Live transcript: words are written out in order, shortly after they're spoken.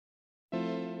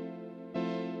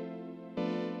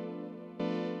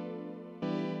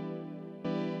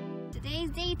guys,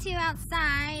 day 2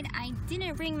 outside. I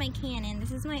didn't bring my Canon.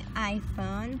 This is my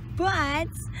iPhone, but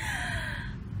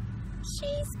she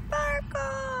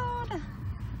sparkled.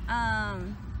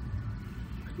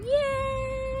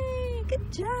 Yay!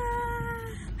 Good job.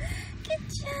 Good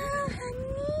job,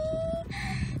 honey.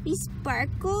 We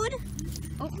sparkled.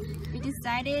 Oh, we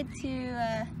decided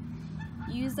to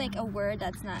use like a word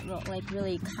that's not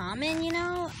really common, you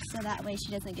know, so that way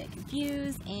she doesn't get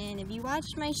confused. And if you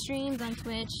watch my streams on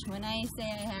Twitch, when I say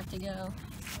I have to go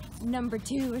number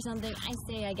 2 or something, I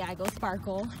say I gotta go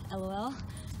sparkle, lol.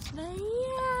 But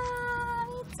yeah,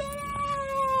 we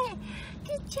did it!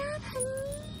 Good job,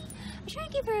 honey. I'm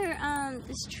trying to give her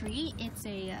this treat.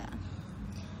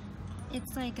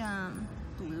 It's like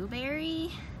blueberry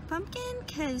pumpkin,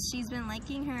 because she's been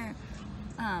liking her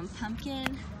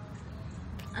pumpkin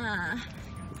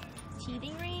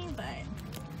teething ring, but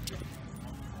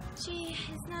she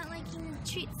is not liking the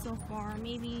treat so far.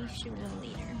 Maybe she will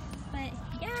later. But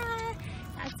yeah,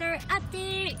 that's our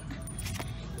update.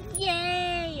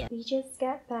 Yay! We just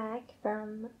got back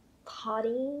from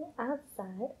pottying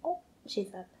outside. Oh,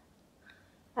 she's up.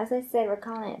 As I said, we're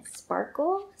calling it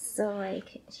sparkle, so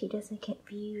like she doesn't get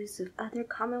confused with other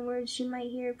common words she might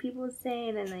hear people say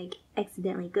and then like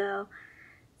accidentally go.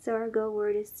 So our go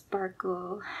word is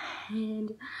sparkle,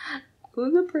 and I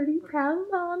was a pretty proud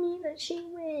mommy that she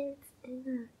went.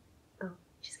 And, oh,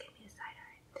 she's giving me a side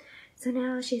eye. So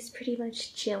now she's pretty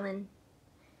much chilling.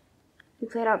 We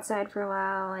played outside for a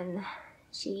while, and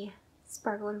she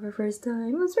sparkled for her first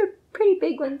time. It was a pretty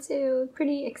big one too.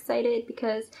 Pretty excited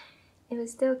because it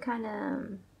was still kind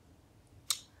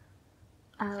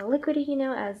of liquidy, you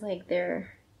know, as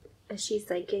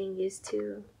she's like getting used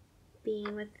to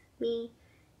being with me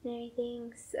and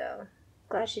everything. So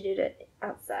glad she did it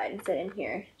outside instead in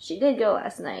here. She did go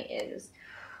last night. It was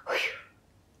whew.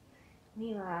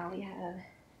 Meanwhile, we have,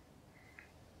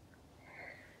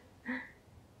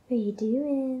 what are you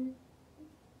doing?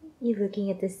 You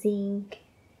looking at the sink?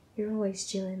 You're always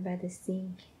chilling by the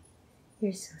sink.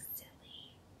 You're so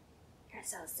silly. You're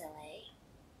so silly.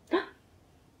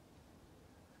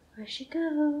 Where'd she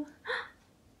go?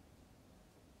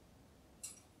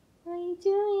 What are you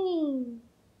doing?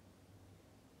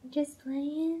 Just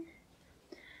playing?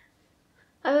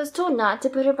 I was told not to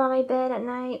put her by my bed at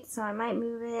night, so I might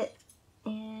move it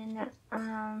and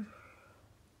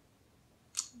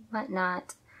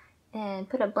whatnot, and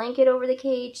put a blanket over the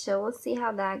cage, so we'll see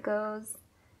how that goes.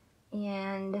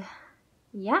 And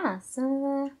yeah,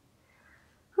 so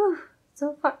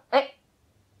so far,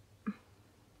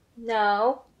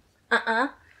 no, I'm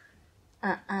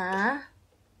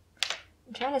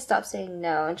trying to stop saying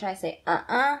no and try to say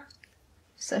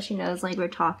so she knows like we're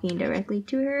talking directly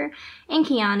to her. And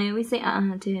Keanu, we say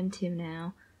to him too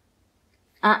now.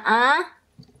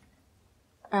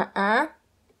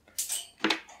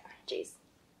 Jeez.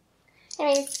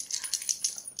 Anyways,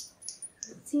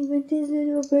 let's see what this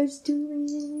little bird's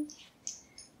doing.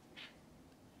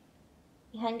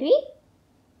 You hungry?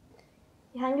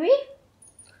 You hungry?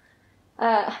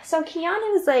 So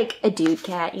Keanu is like a dude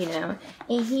cat, you know,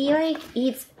 and he like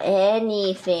eats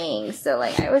anything. So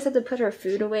like I always have to put her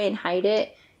food away and hide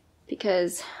it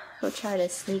because he'll try to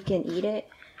sneak and eat it.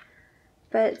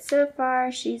 But so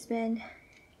far she's been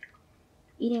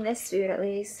eating this food at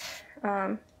least.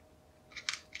 Sorry.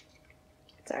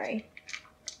 I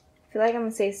feel like I'm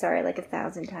gonna say sorry like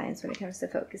 1,000 times when it comes to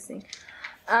focusing.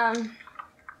 But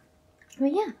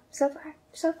yeah, so far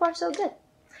so good.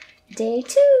 Day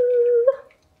 2.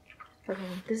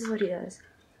 Okay, this is what he does.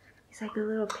 He's like a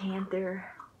little panther.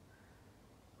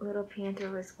 Little panther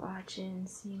was watching,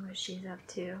 seeing what she's up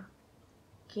to.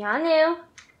 Keanu?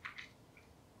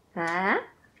 Huh?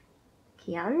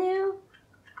 Keanu?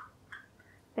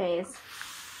 Face.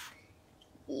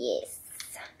 Yes.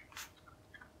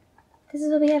 This is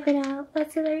what we have for now.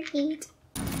 Let's let her eat.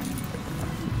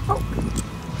 Oh.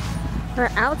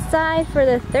 We're outside for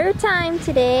the 3rd time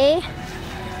today.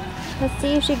 Let's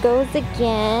see if she goes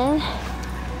again.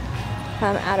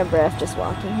 I'm out of breath just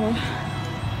walking here.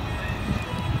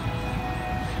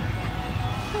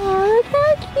 Oh, look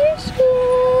how cute she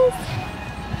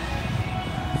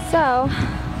is. So,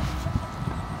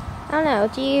 I don't know,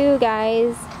 do you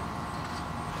guys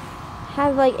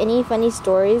have like any funny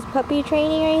stories, puppy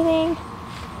training or anything?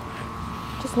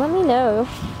 Just let me know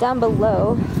down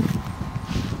below.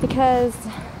 Because,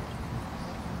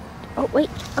 oh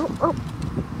wait, oh.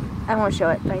 I won't show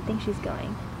it, but I think she's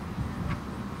going.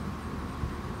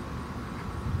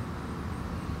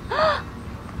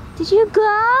 Did you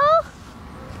go?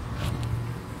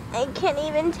 I can't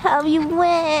even tell you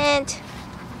went.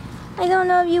 I don't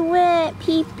know if you went,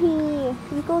 Pee-Pee.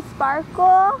 You go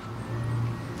sparkle?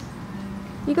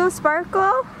 You go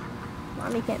Sparkle?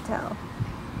 Mommy can't tell.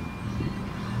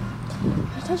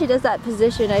 Every time she does that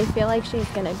position, I feel like she's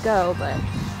gonna go, but...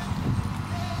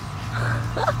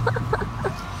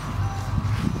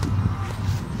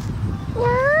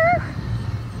 Yeah.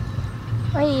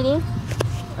 Are you eating?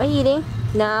 Are you eating?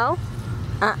 No?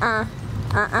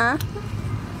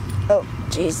 Oh,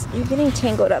 jeez, you're getting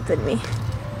tangled up in me.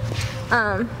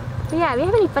 But yeah, do you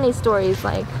have any funny stories?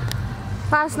 Like,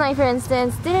 last night, for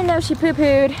instance, didn't know she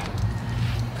poo-pooed.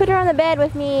 Put her on the bed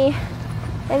with me,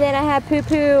 and then I had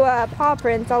poo-poo paw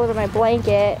prints all over my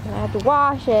blanket, and I had to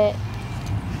wash it.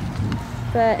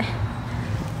 But,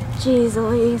 jeez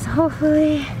Louise,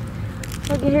 hopefully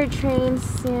I'll get her trained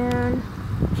soon.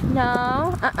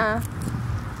 No?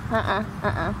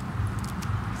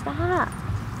 Stop.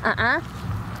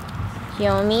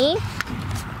 Kill me.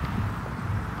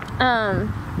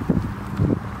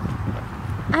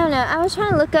 I don't know, I was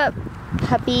trying to look up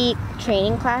puppy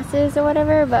training classes or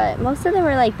whatever, but most of them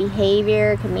were like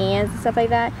behavior, commands, and stuff like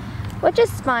that, which is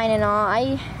fine and all.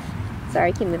 Sorry,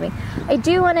 I keep moving. I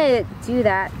do want to do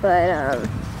that, but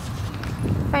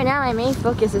right now my main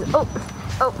focus is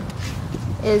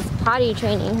is potty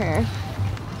training her.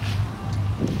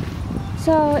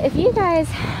 So if you guys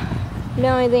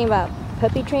know anything about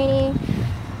puppy training,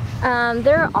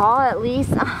 they're all at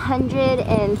least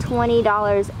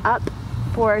 $120 up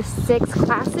for 6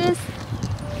 classes.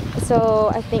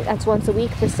 So I think that's once a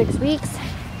week for 6 weeks.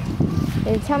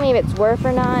 And tell me if it's worth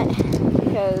or not,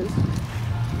 because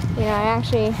you know, I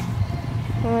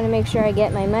want to make sure I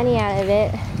get my money out of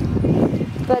it.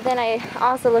 But then I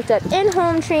also looked up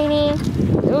in-home training.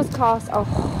 Those cost a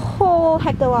whole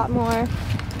heck of a lot more,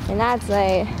 and that's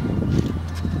like,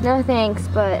 no thanks,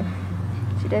 but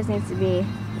she does need to be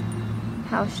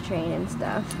house trained and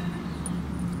stuff.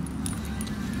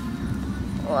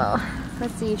 Well,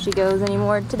 let's see if she goes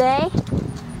anymore today.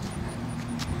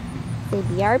 Say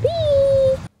BRB!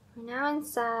 We're now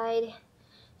inside.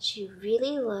 She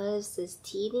really loves this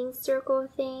teething circle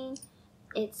thing.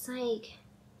 It's like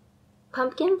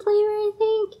pumpkin flavor, I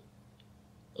think.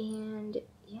 And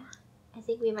yeah, I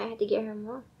think we might have to get her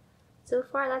more. So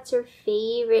far, that's her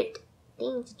favorite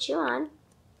thing to chew on.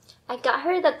 I got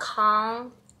her the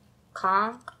Kong.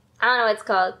 I don't know what it's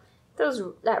called.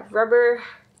 That rubber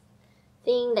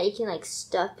thing that you can like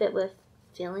stuff it with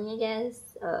filling, I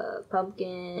guess.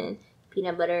 Pumpkin,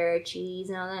 peanut butter, cheese,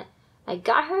 and all that. I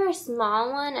got her a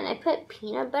small one, and I put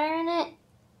peanut butter in it.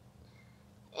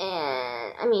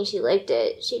 And I mean, she liked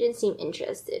it. She didn't seem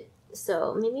interested.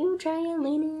 So maybe we'll try it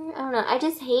later. I don't know. I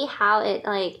just hate how it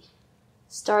like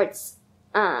starts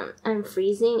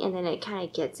unfreezing and then it kind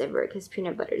of gets everywhere because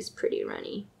peanut butter is pretty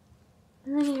runny.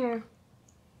 And look at her.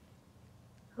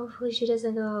 Hopefully she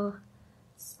doesn't go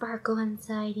Sparkle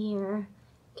inside here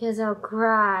because I'll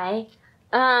cry.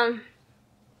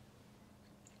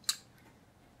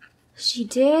 She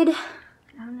did. I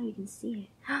don't know if you can see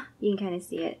it. You can kind of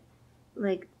see it.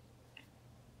 Like,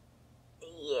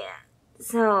 yeah.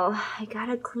 So, I got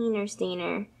a cleaner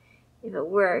stainer. If it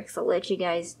works, I'll let you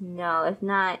guys know. If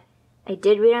not, I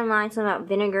did read online something about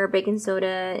vinegar, baking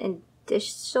soda, and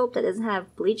dish soap that doesn't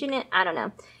have bleach in it. I don't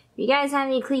know. If you guys have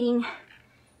any cleaning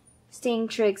stain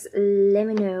tricks, let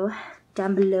me know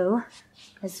down below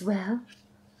as well.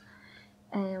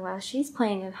 And while she's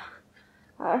playing with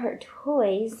all her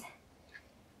toys,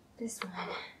 this one,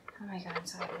 oh my god, I'm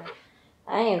so tired.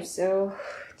 I am so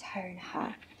tired and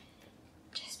hot.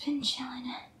 Just been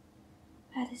chilling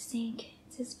by the sink.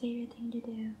 It's his favorite thing to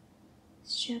do.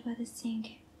 Is chill by the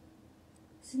sink.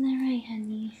 Isn't that right,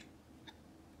 honey?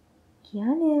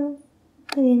 Keanu,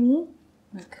 look at me.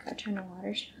 Look, I turn the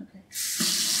water show up.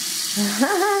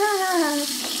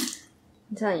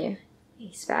 I'm telling you,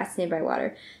 he's fascinated by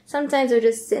water. Sometimes he'll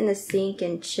just sit in the sink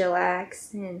and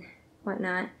chillax and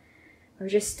whatnot. Or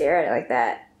just stare at it like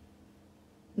that.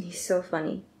 He's so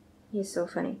funny. He's so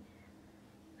funny.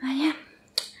 But yeah,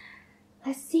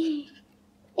 let's see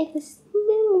if this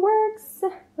thing works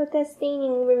with the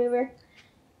staining remover.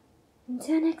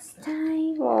 Until next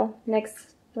time, well,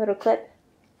 next little clip.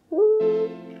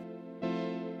 Woo.